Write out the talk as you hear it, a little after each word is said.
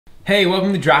Hey,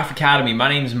 welcome to Draft Academy. My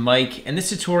name is Mike. In this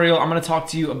tutorial, I'm going to talk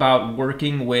to you about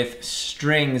working with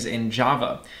strings in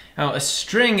Java. Now, a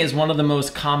string is one of the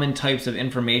most common types of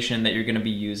information that you're going to be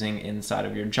using inside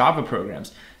of your Java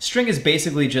programs. String is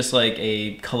basically just like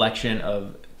a collection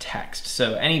of text.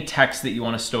 So any text that you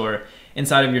want to store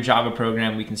inside of your Java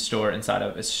program, we can store inside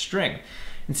of a string.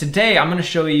 And today I'm going to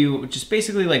show you just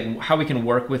basically like how we can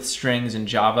work with strings in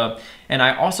Java. And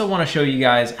I also want to show you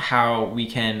guys how we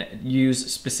can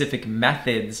use specific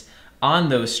methods on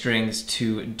those strings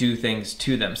to do things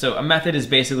to them. So a method is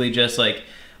basically just like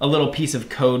a little piece of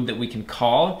code that we can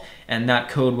call, and that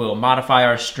code will modify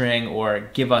our string or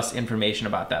give us information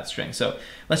about that string. So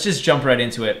let's just jump right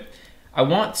into it. I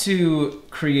want to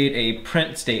create a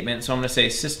print statement. So I'm going to say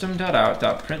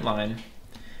system.out.println.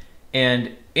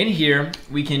 And in here,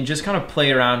 we can just kind of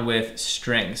play around with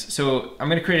strings. So I'm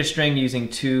going to create a string using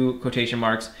 2 quotation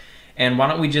marks. And why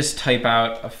don't we just type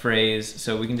out a phrase?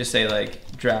 So we can just say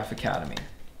like Draft Academy.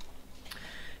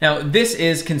 Now this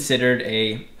is considered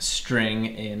a string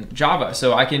in Java.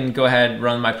 So I can go ahead,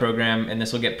 run my program, and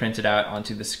this will get printed out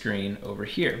onto the screen over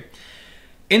here.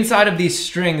 Inside of these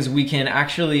strings, we can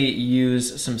actually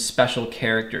use some special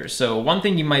characters. So one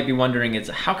thing you might be wondering is,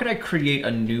 how could I create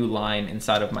a new line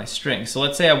inside of my string? So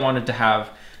let's say I wanted to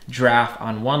have draft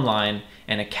on one line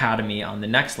and academy on the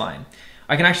next line.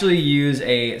 I can actually use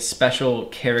a special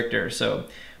character. So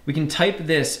we can type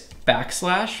this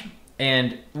backslash,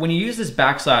 and when you use this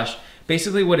backslash,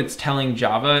 basically what it's telling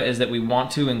Java is that we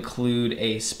want to include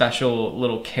a special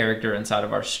little character inside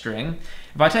of our string.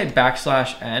 If I type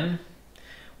 \n,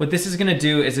 what this is going to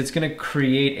do is it's going to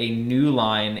create a new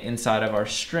line inside of our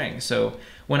string. So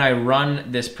when I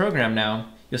run this program now,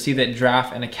 you'll see that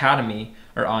draft and academy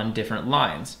are on different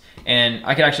lines. And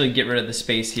I could actually get rid of the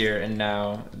space here, and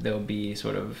now they'll be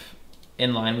sort of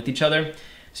in line with each other.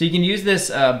 So you can use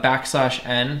this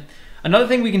 \n. Another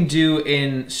thing we can do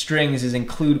in strings is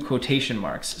include quotation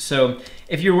marks. So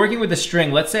if you're working with a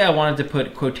string, let's say I wanted to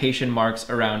put quotation marks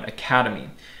around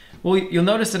academy. Well, you'll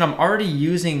notice that I'm already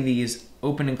using these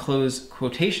open and close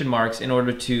quotation marks in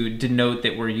order to denote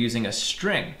that we're using a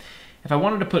string. If I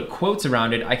wanted to put quotes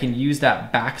around it, I can use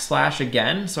that backslash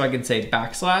again. So I can say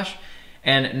backslash,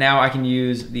 and now I can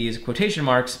use these quotation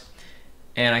marks,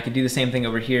 and I can do the same thing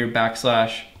over here,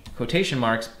 backslash quotation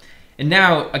marks. And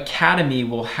now academy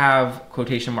will have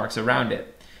quotation marks around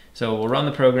it. So we'll run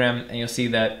the program, and you'll see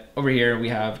that over here we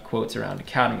have quotes around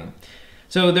academy.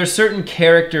 So there's certain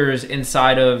characters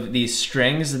inside of these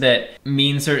strings that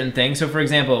mean certain things. So for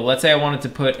example, let's say I wanted to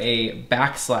put a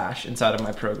backslash inside of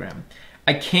my program.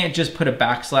 I can't just put a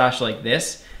backslash like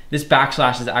this. This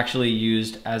backslash is actually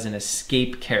used as an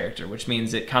escape character, which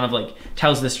means it kind of like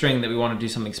tells the string that we want to do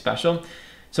something special.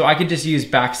 So I could just use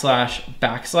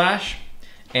backslash,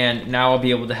 and now I'll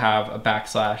be able to have a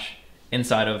backslash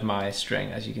inside of my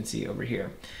string, as you can see over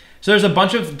here. So there's a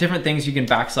bunch of different things you can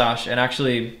backslash, and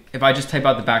actually, if I just type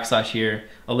out the backslash here,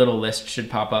 a little list should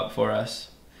pop up for us.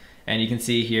 And you can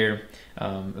see here,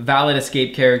 valid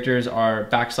escape characters are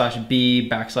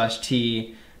 \b,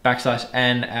 \t,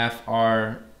 \n, f,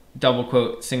 r, double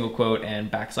quote, single quote,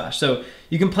 and backslash. So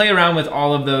you can play around with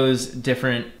all of those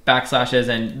different backslashes,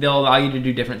 and they'll allow you to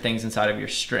do different things inside of your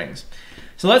strings.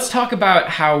 So let's talk about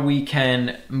how we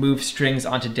can move strings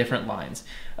onto different lines.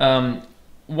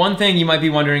 One thing you might be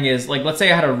wondering is, like, let's say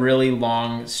I had a really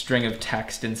long string of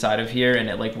text inside of here and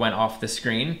it like went off the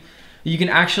screen. You can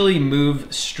actually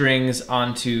move strings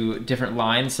onto different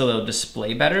lines so they'll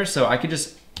display better. So I could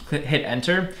just hit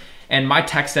enter, and my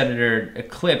text editor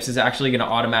Eclipse is actually going to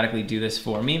automatically do this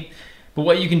for me. But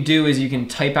what you can do is you can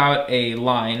type out a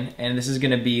line, and this is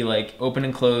going to be like open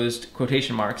and closed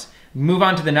quotation marks. Move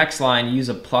on to the next line, use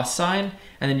a plus sign,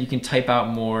 and then you can type out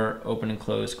more open and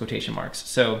closed quotation marks.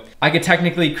 So I could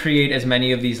technically create as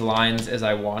many of these lines as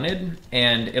I wanted,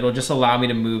 and it'll just allow me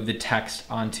to move the text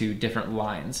onto different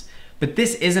lines. But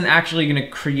this isn't actually going to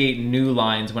create new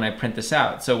lines when I print this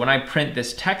out. So when I print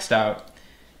this text out,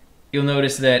 you'll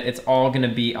notice that it's all going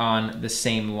to be on the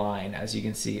same line, as you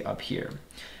can see up here.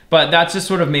 But that just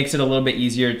sort of makes it a little bit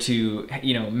easier to,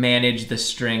 manage the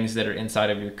strings that are inside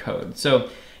of your code. So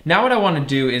now what I want to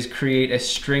do is create a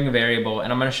string variable,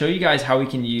 and I'm going to show you guys how we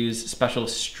can use special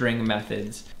string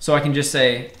methods. So I can just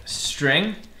say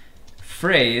string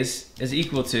phrase is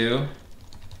equal to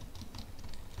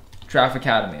Draft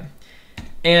Academy.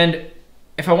 And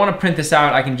if I want to print this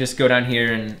out, I can just go down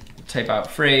here and type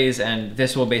out phrase, and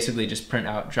this will basically just print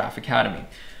out Draft Academy.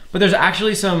 But there's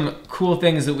actually some cool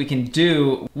things that we can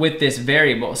do with this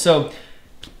variable. So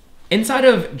inside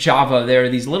of Java, there are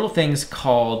these little things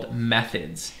called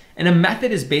methods. And a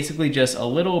method is basically just a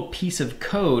little piece of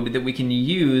code that we can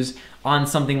use on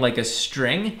something like a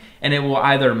string, and it will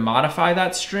either modify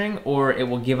that string or it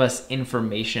will give us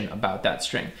information about that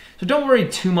string. So don't worry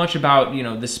too much about,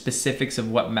 the specifics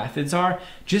of what methods are.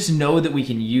 Just know that we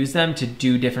can use them to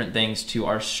do different things to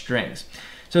our strings.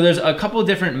 So there's a couple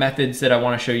different methods that I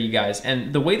want to show you guys.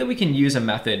 And the way that we can use a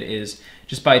method is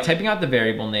just by typing out the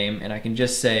variable name, and I can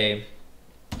just say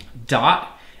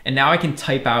dot, and now I can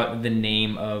type out the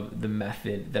name of the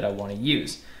method that I want to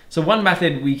use. So one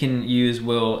method we can use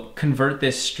will convert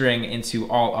this string into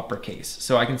all uppercase.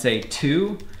 So I can say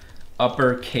to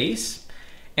uppercase,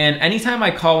 and anytime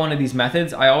I call one of these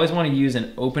methods, I always want to use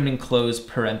an open and close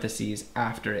parentheses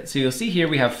after it. So you'll see here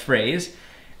we have phrase,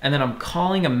 and then I'm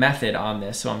calling a method on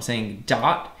this. So I'm saying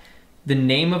dot, the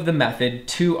name of the method,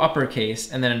 to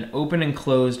uppercase, and then an open and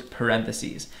closed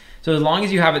parentheses. So as long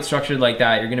as you have it structured like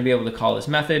that, you're gonna be able to call this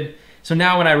method. So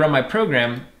now when I run my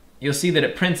program, you'll see that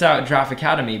it prints out Giraffe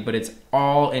Academy, but it's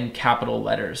all in capital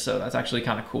letters. So that's actually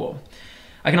kind of cool.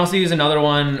 I can also use another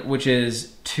one, which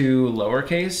is to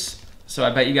lowercase. So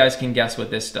I bet you guys can guess what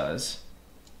this does.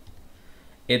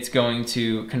 It's going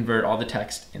to convert all the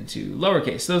text into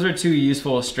lowercase. Those are two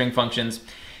useful string functions.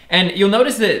 And you'll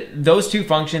notice that those two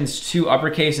functions, to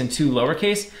uppercase and to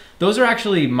lowercase, those are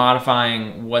actually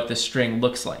modifying what the string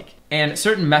looks like. And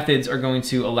certain methods are going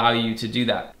to allow you to do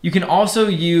that. You can also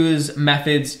use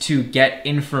methods to get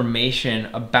information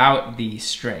about the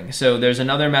string. So there's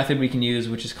another method we can use,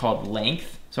 which is called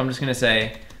length. So I'm just gonna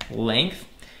say length.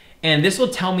 And this will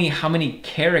tell me how many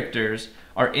characters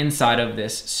are inside of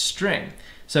this string.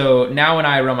 So now when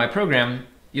I run my program,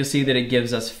 you'll see that it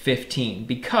gives us 15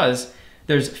 because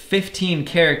there's 15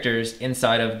 characters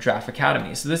inside of Giraffe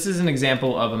Academy. So this is an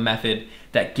example of a method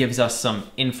that gives us some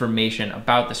information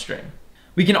about the string.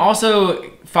 We can also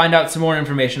find out some more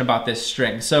information about this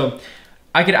string. So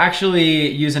I could actually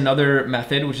use another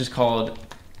method, which is called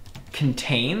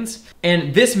contains.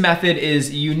 And this method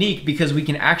is unique because we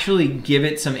can actually give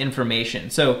it some information.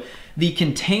 So the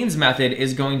contains method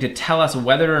is going to tell us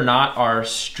whether or not our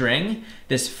string,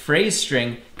 this phrase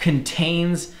string,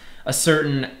 contains a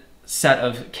certain set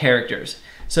of characters.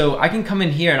 So I can come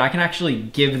in here and I can actually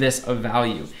give this a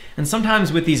value. And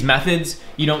sometimes with these methods,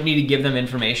 you don't need to give them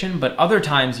information, but other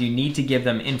times you need to give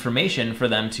them information for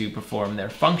them to perform their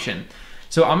function.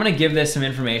 So I'm gonna give this some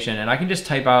information, and I can just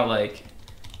type out like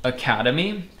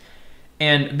academy.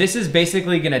 And this is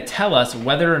basically gonna tell us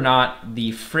whether or not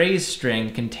the phrase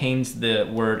string contains the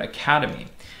word academy.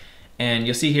 And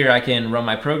you'll see here I can run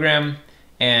my program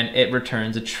and it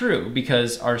returns a true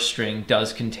because our string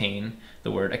does contain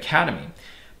the word academy.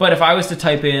 But if I was to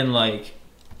type in like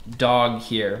dog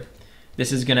here,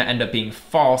 this is gonna end up being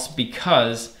false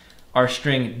because our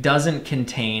string doesn't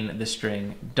contain the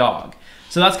string dog.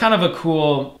 So that's kind of a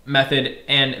cool method,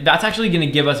 and that's actually gonna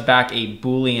give us back a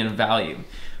Boolean value,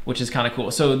 which is kind of cool.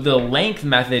 So the length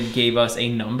method gave us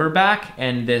a number back,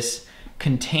 and this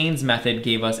contains method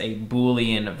gave us a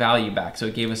Boolean value back. So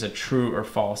it gave us a true or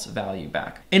false value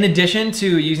back. In addition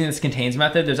to using this contains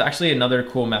method, there's actually another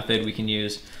cool method we can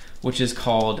use, which is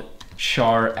called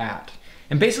char at.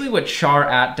 And basically what char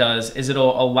at does is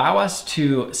it'll allow us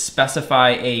to specify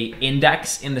a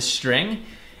index in the string,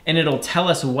 and it'll tell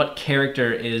us what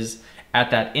character is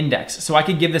at that index. So I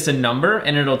could give this a number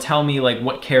and it'll tell me like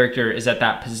what character is at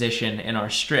that position in our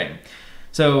string.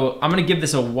 So I'm gonna give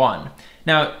this a 1.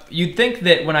 Now, you'd think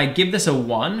that when I give this a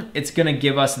 1, it's gonna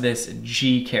give us this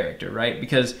G character, right?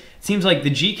 Because it seems like the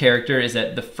G character is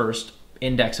at the first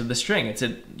index of the string. It's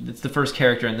the first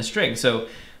character in the string. So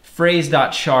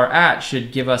phrase.char at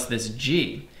should give us this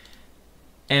G.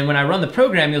 And when I run the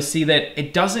program, you'll see that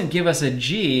it doesn't give us a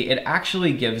G, it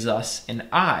actually gives us an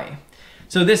I.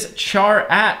 So this char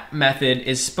at method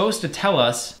is supposed to tell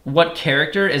us what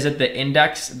character is at the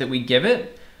index that we give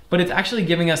it, but it's actually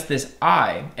giving us this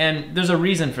I, and there's a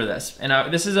reason for this.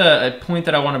 And this is a point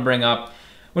that I want to bring up.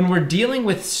 When we're dealing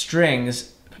with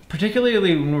strings,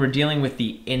 particularly when we're dealing with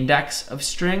the index of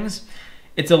strings,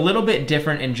 it's a little bit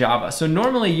different in Java. So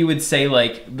normally you would say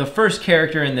like the first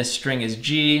character in this string is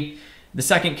G, the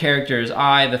second character is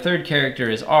I, the third character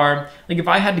is R. Like if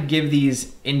I had to give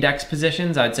these index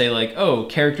positions, I'd say like, oh,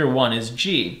 character 1 is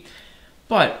G.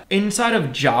 But inside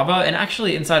of Java, and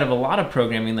actually inside of a lot of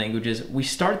programming languages, we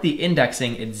start the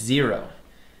indexing at 0.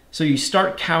 So you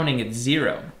start counting at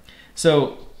 0.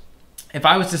 So if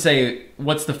I was to say,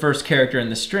 what's the first character in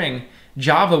the string,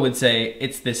 Java would say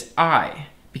it's this I,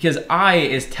 because I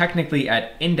is technically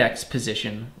at index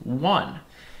position 1.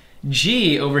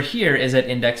 G over here is at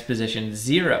index position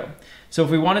 0. So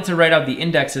if we wanted to write out the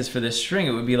indexes for this string,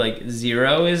 it would be like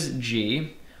 0 is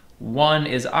G, 1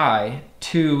 is I,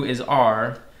 2 is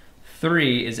R,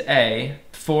 3 is A,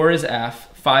 4 is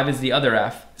F, 5 is the other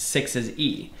F, 6 is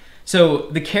E. So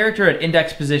the character at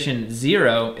index position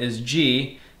 0 is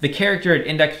G, the character at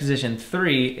index position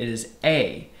 3 is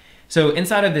A. So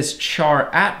inside of this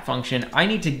char at function, I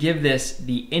need to give this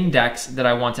the index that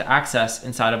I want to access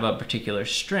inside of a particular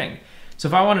string. So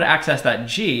if I wanted to access that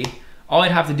G, all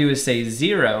I'd have to do is say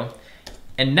 0.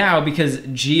 And now, because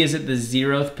G is at the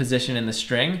 0th position in the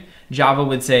string, Java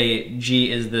would say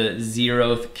G is the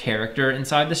 0th character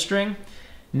inside the string.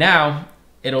 Now,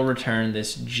 it'll return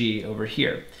this G over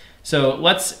here. So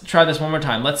let's try this one more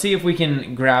time. Let's see if we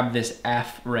can grab this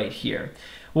F right here.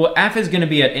 Well, F is going to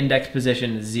be at index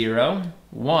position 0,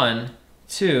 1,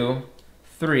 2,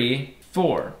 3,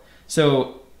 4.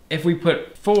 So if we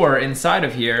put 4 inside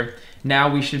of here,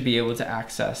 now we should be able to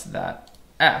access that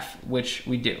F, which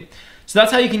we do. So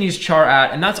that's how you can use char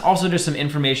at, and that's also just some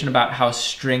information about how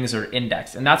strings are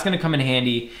indexed, and that's going to come in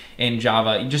handy in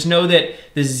Java. You just know that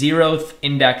the 0th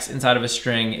index inside of a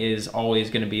string is always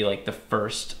going to be like the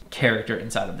first character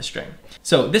inside of the string.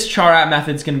 So this char at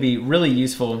method is going to be really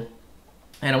useful,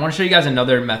 and I want to show you guys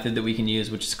another method that we can use,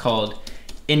 which is called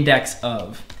index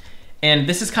of. And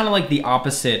this is kind of like the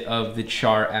opposite of the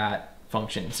char at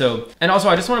function. So, and also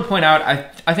I just want to point out,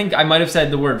 I think I might have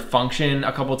said the word function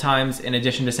a couple times in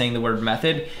addition to saying the word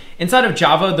method. Inside of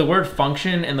Java, the word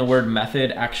function and the word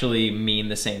method actually mean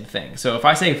the same thing. So if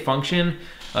I say function,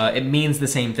 it means the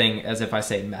same thing as if I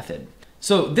say method.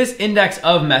 So this index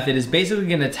of method is basically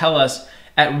going to tell us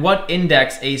at what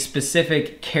index a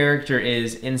specific character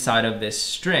is inside of this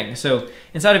string. So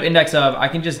inside of index of, I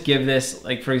can just give this,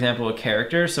 like for example, a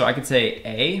character. So I could say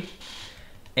A.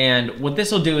 And what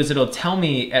this will do is it'll tell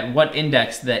me at what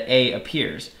index that A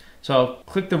appears. So I'll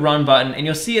click the run button and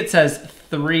you'll see it says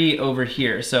 3 over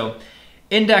here. So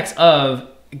index of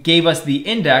gave us the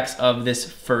index of this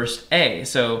first A.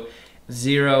 So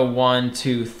 0, 1,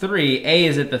 2, 3, A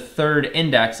is at the 3rd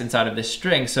index inside of this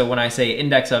string. So when I say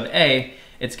index of A,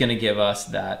 it's gonna give us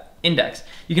that index.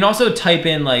 You can also type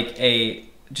in like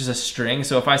just a string.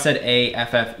 So if I said A,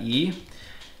 F, F, E,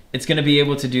 it's going to be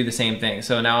able to do the same thing.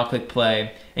 So now I'll click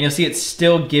play, and you'll see it's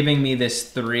still giving me this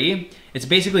 3. It's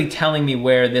basically telling me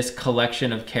where this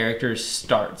collection of characters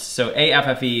starts. So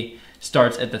AFFE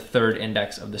starts at the 3rd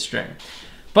index of the string.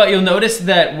 But you'll notice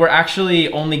that we're actually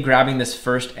only grabbing this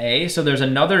first A. So there's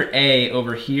another A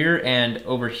over here and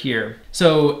over here.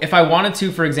 So if I wanted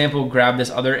to, for example, grab this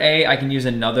other A, I can use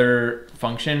another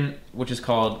function, which is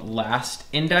called last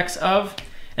index of.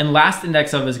 And last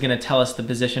index of is going to tell us the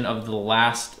position of the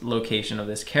last location of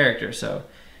this character. So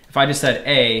if I just said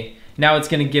A, now it's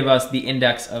going to give us the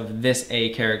index of this A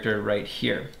character right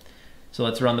here. So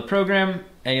let's run the program,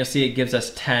 and you'll see it gives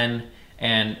us 10,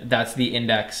 and that's the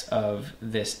index of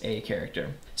this A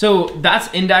character. So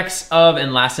that's index of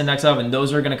and last index of, and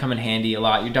those are going to come in handy a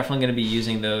lot. You're definitely going to be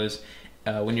using those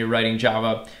when you're writing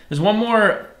Java. There's one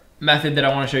more method that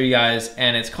I want to show you guys,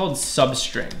 and it's called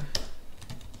substring.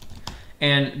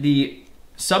 And the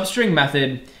substring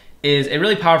method is a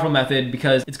really powerful method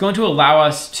because it's going to allow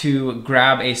us to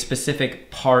grab a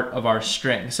specific part of our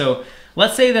string. So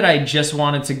let's say that I just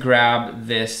wanted to grab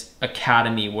this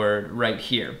academy word right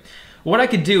here. What I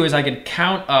could do is I could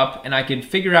count up and I could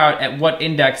figure out at what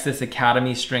index this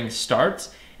academy string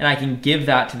starts, and I can give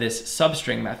that to this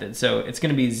substring method. So it's going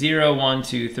to be 0, 1,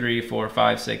 2, 3, 4,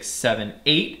 5, 6, 7,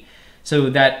 8. So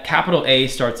that capital A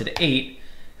starts at 8.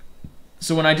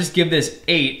 So when I just give this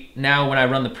 8, now when I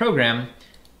run the program,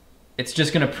 it's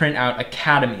just going to print out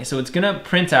academy. So it's going to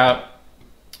print out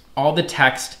all the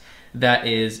text that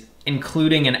is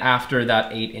including and after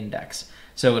that 8 index.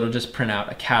 So it'll just print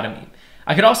out academy.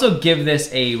 I could also give this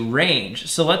a range.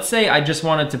 So let's say I just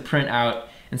wanted to print out,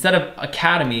 instead of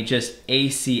academy, just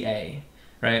ACA,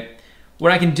 right?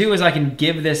 What I can do is I can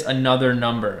give this another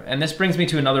number. And this brings me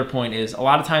to another point, is a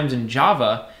lot of times in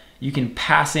Java, you can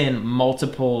pass in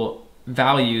multiple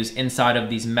values inside of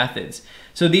these methods.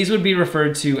 So these would be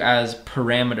referred to as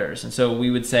parameters. And so we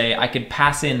would say I could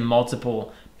pass in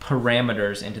multiple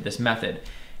parameters into this method.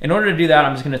 In order to do that,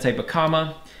 I'm just going to type a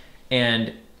comma,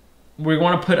 and we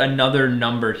want to put another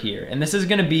number here. And this is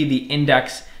going to be the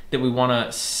index that we want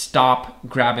to stop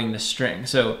grabbing the string.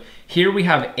 So here we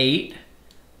have 8,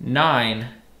 9,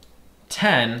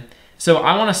 10. So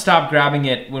I want to stop grabbing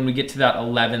it when we get to that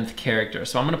 11th character.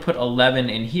 So I'm going to put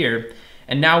 11 in here.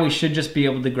 And now we should just be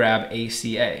able to grab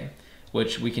ACA,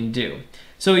 which we can do.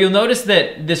 So you'll notice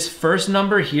that this first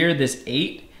number here, this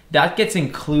 8, that gets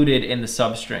included in the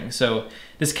substring. So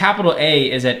this capital A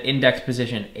is at index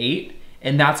position 8,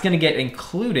 and that's going to get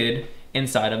included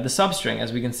inside of the substring,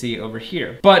 as we can see over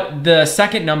here. But the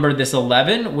second number, this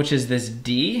 11, which is this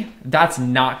D, that's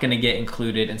not gonna get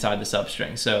included inside the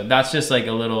substring. So that's just like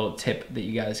a little tip that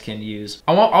you guys can use.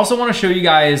 I also wanna show you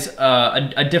guys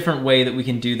a different way that we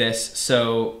can do this.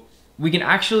 So we can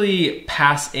actually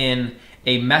pass in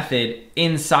a method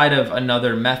inside of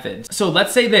another method. So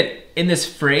let's say that in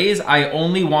this phrase, I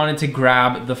only wanted to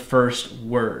grab the first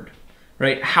word,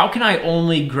 right? How can I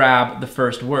only grab the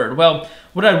first word? Well,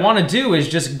 what I'd want to do is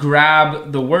just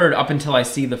grab the word up until I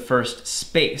see the first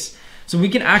space. So we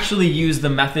can actually use the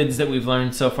methods that we've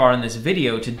learned so far in this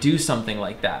video to do something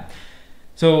like that.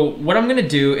 So what I'm gonna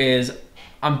do is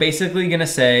I'm basically gonna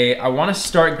say, I wanna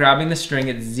start grabbing the string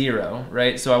at 0,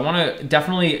 right? So I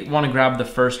definitely wanna grab the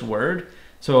first word.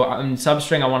 So in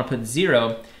substring, I wanna put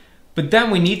 0, but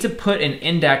then we need to put an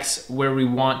index where we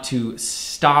want to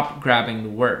stop grabbing the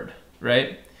word,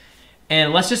 right?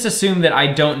 And let's just assume that I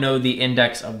don't know the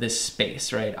index of this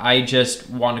space, right? I just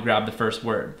want to grab the first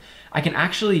word. I can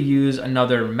actually use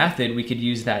another method. We could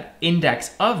use that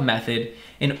index of method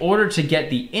in order to get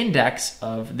the index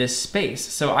of this space.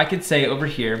 So I could say over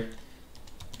here,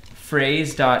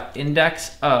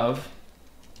 phrase.index of,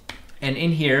 and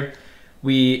in here,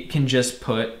 we can just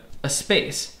put a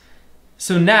space.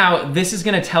 So now this is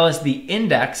gonna tell us the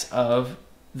index of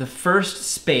the first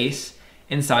space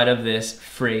inside of this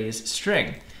phrase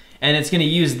string. And it's gonna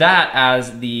use that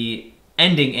as the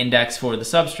ending index for the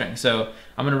substring. So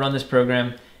I'm gonna run this program,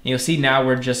 and you'll see now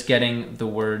we're just getting the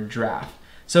word draft.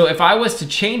 So if I was to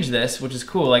change this, which is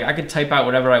cool, like I could type out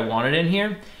whatever I wanted in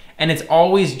here, and it's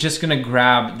always just gonna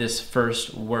grab this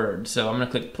first word. So I'm gonna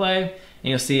click play, and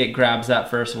you'll see it grabs that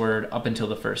first word up until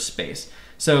the first space.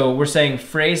 So we're saying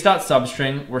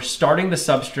phrase.substring, we're starting the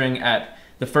substring at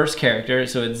the first character,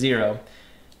 so it's 0.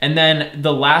 And then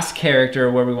the last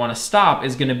character where we want to stop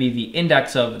is going to be the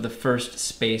index of the first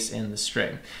space in the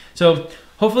string. So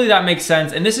hopefully that makes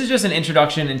sense. And this is just an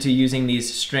introduction into using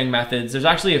these string methods. There's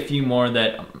actually a few more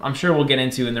that I'm sure we'll get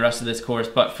into in the rest of this course.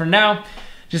 But for now,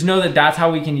 just know that that's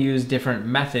how we can use different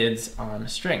methods on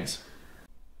strings.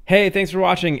 Hey, thanks for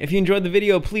watching. If you enjoyed the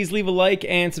video, please leave a like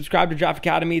and subscribe to Draft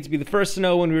Academy to be the first to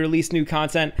know when we release new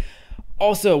content.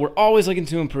 Also, we're always looking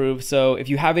to improve, so if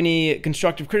you have any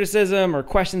constructive criticism or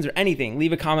questions or anything,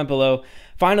 leave a comment below.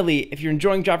 Finally, if you're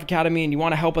enjoying Draft Academy and you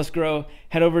want to help us grow,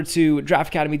 head over to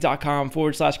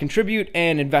draftacademy.com/contribute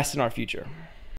and invest in our future.